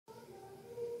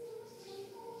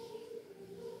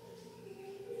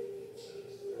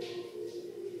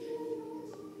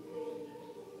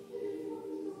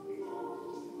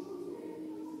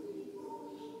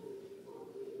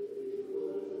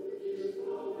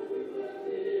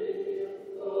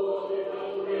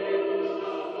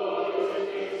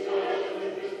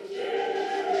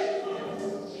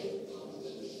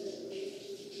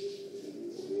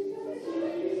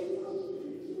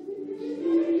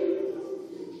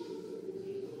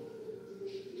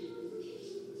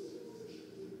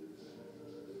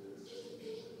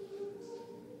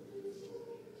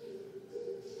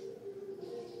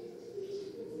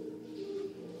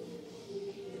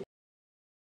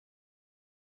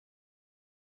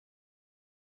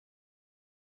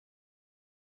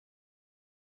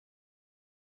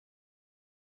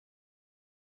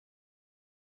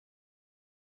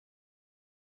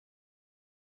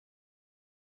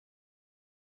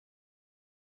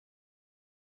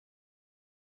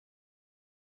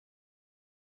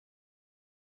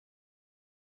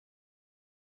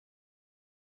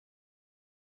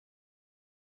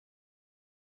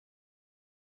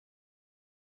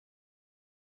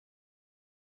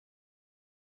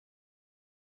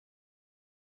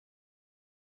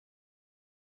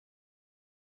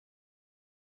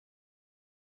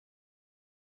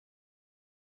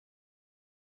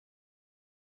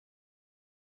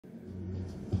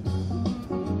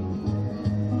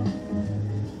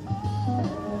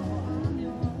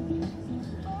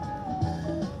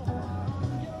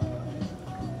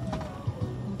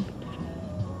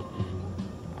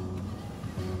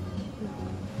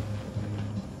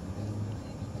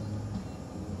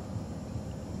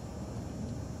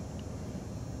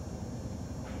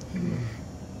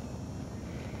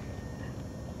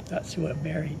That's who I'm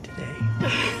married today.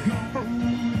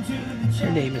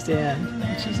 Her name is Anne,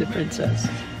 and she's a princess.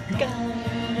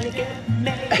 Gonna get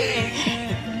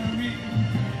married.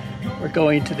 We're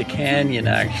going to the canyon,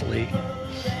 actually.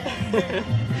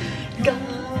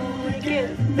 Gonna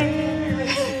get married.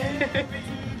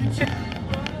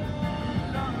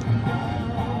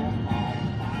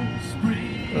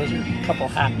 Those are a couple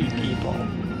happy people.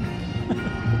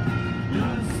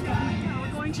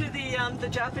 We're going to the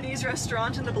Japanese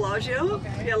restaurant in the Bellagio,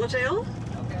 Yellowtail.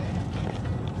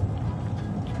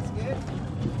 That's good.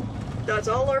 That's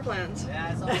all our plans.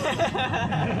 Yeah, that's all.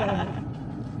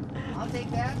 I'll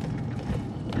take that.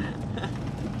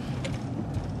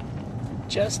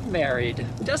 Just married.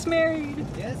 Just married.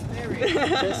 Yes, married.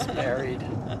 Just married.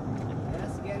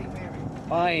 Just getting married.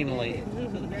 Finally.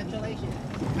 Congratulations.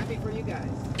 Happy for you guys.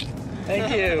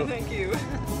 Thank you. Thank you.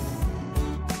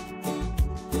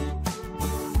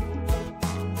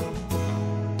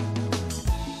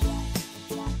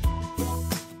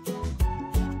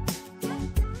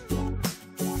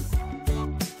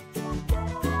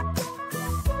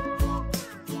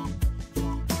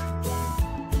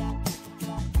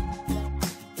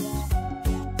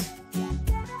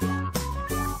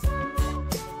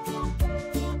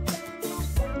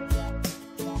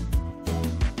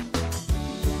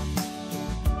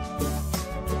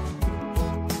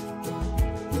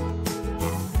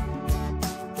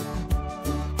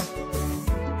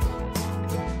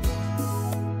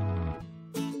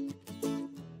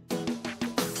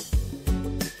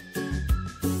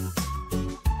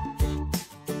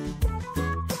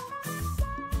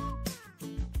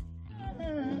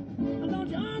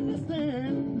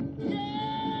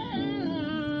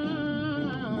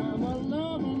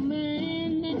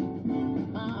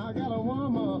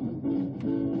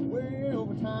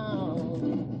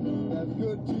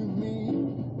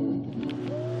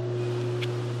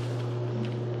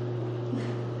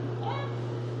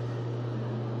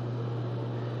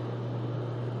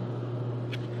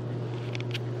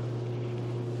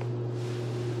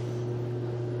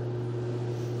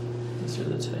 These are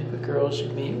the type of girls you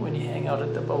meet when you hang out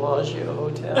at the Bellagio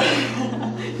Hotel.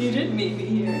 You didn't meet me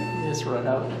here. You just run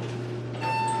out.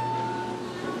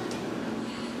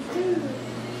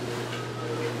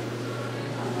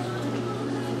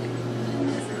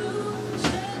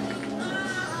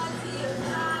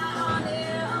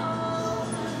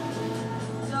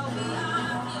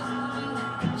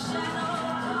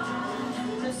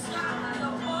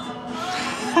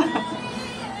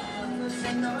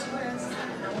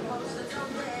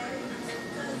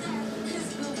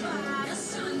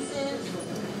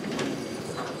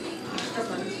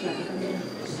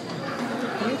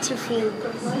 Beautiful.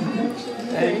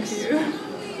 Thanks. Thank you.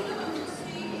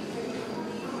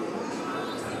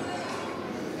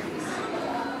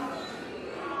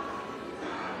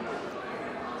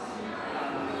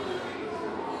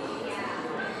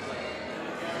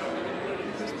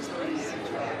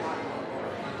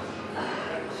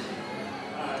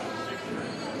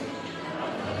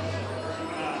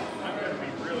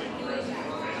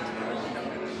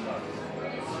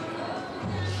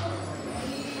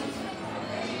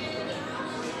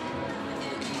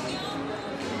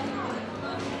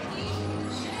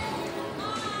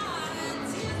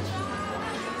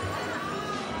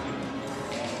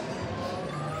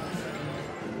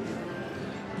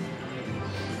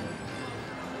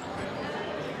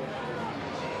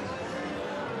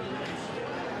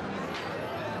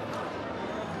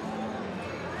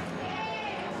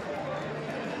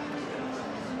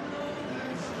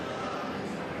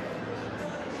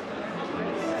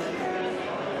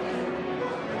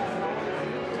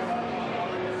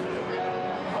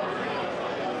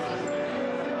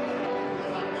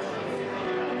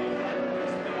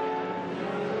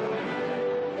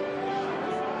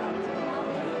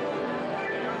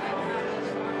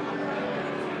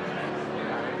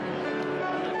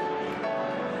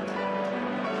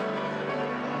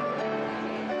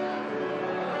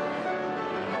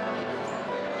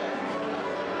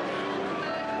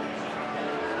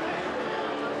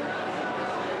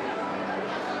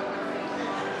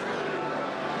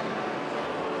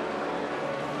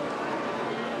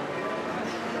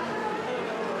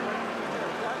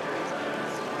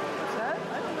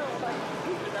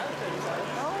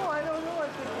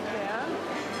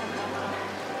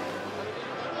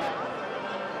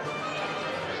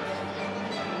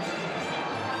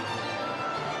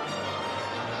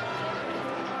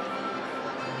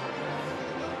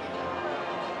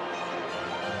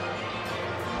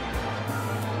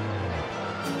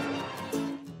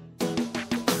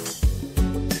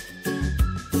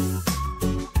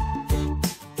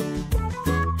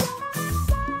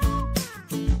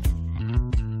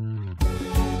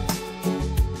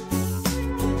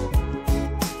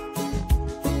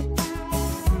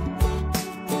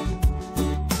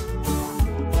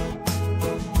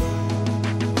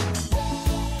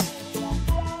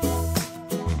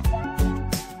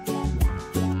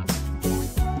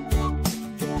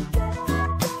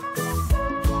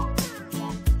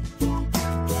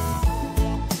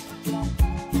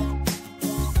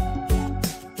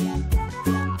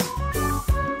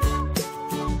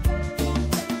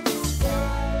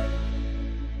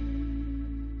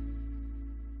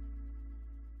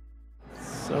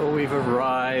 So we've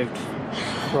arrived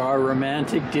for our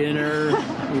romantic dinner.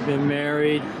 We've been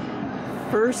married.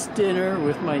 First dinner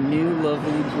with my new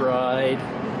lovely bride.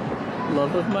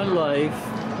 Love of my life.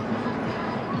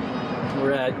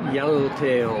 We're at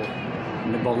Yellowtail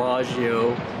in the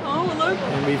Bellagio. Oh, look.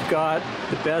 And we've got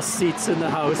the best seats in the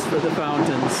house for the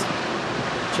fountains.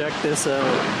 Check this out.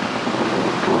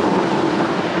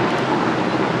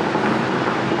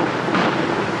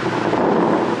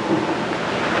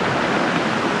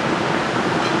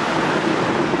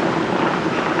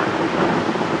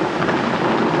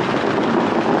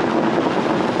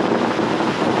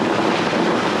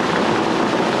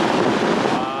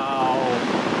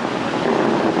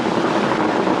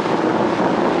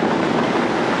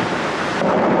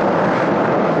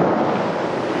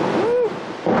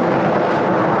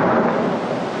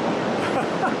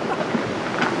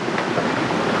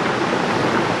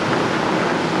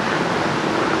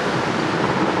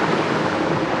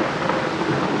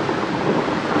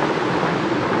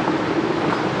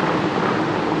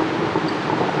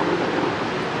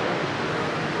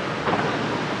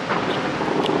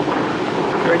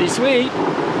 Pretty sweet.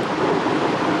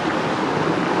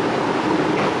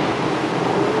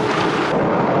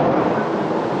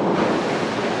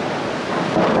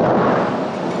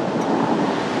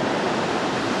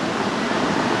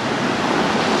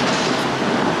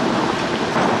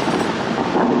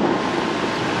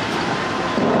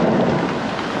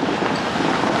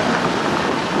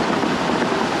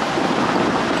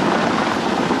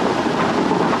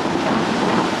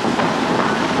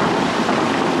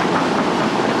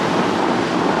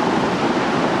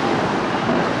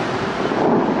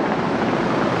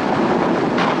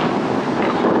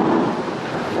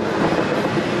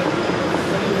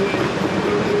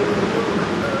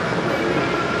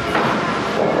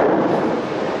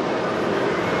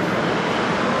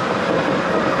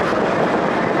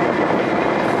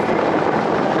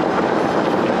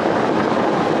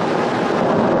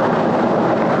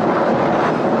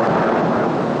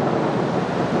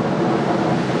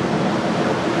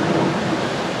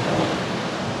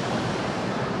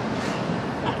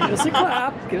 Give us a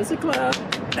clap. Give us a clap.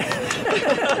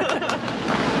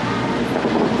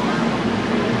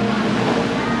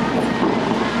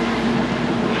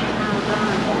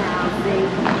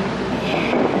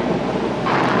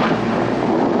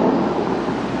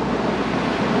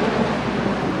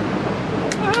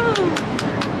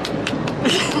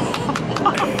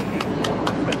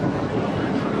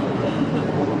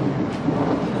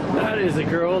 That is a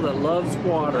girl that loves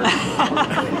water.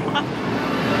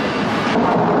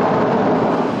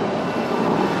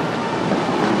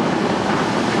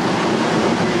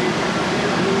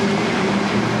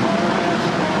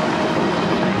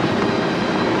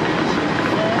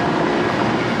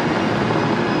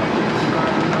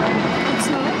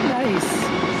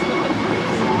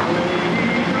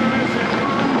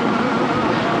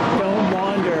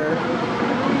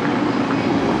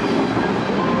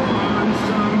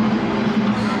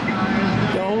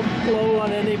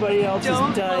 Anybody else's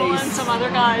Don't dice. blow on some other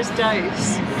guy's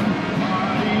dice.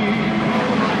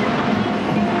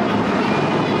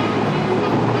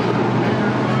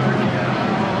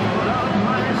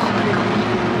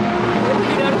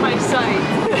 Get out of my sight.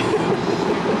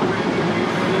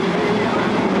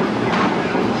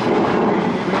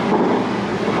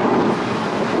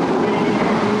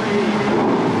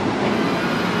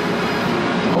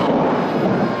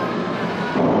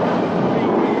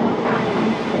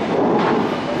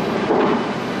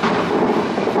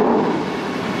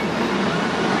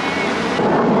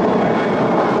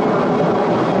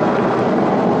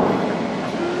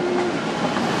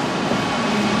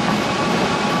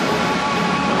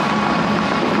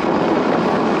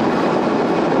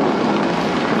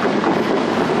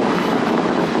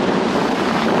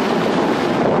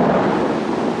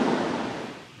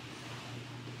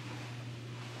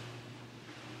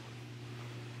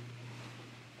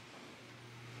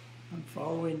 I'm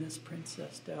following this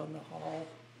princess down the hall.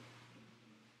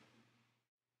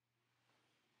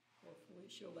 Hopefully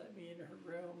she'll let me in her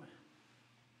room.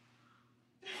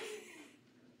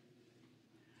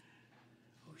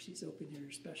 Oh, she's opening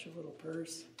her special little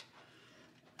purse.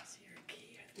 I see her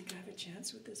key. I think I have a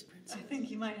chance with this princess. I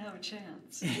think you might have a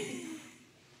chance.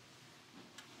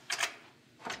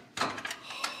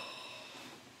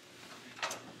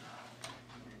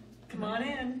 Come on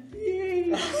in.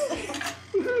 Yay!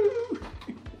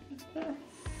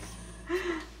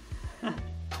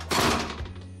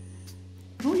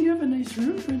 Oh, you have a nice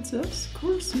room, princess. Of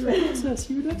course, you're a princess.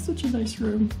 You would have such a nice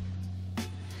room.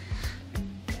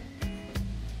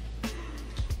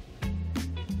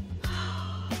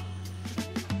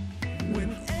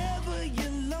 With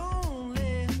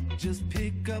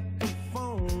up the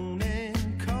phone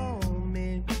and call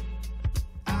me.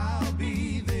 I'll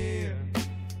be there.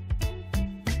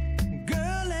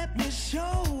 Girl, let me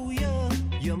show you.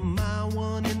 You're my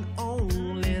one and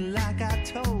only, like I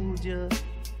told you.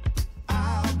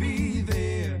 I'll be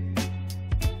there.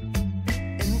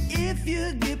 And if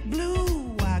you get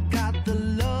blue, I got the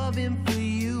loving for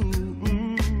you.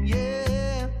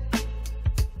 Yeah,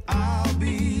 I'll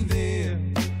be there.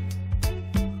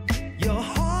 Your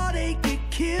heartache, it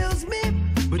kills me,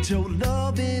 but your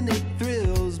loving, it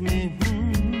thrills me.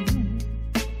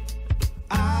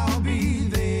 I'll be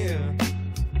there.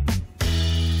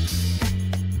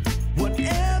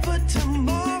 Whatever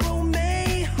tomorrow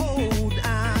may hold,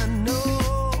 I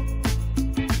know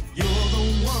you're the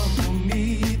one for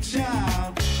me,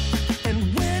 child.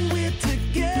 And when we're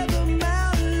together,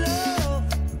 my love,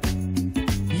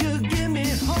 you give me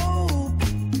hope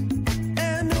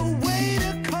and a way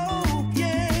to cope.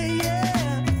 Yeah,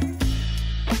 yeah.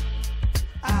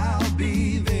 I'll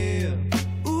be there.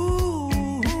 Ooh,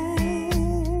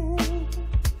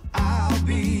 I'll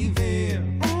be there.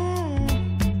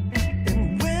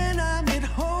 And when I'm at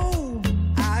home,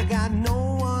 I got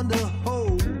no one to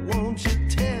hold. Won't you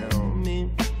tell me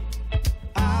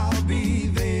I'll be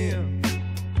there?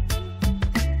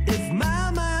 If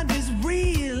my mind is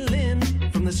reeling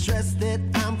from the stress that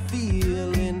I'm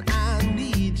feeling, I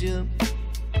need you.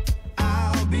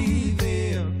 I'll be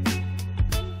there.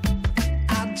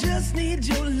 I just need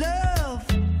your love,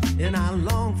 and I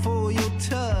long for your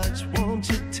touch. Won't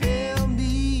you tell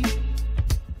me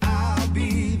I'll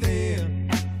be there?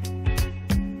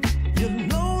 Your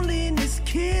loneliness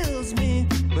kills me,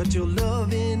 but your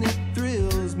loving, it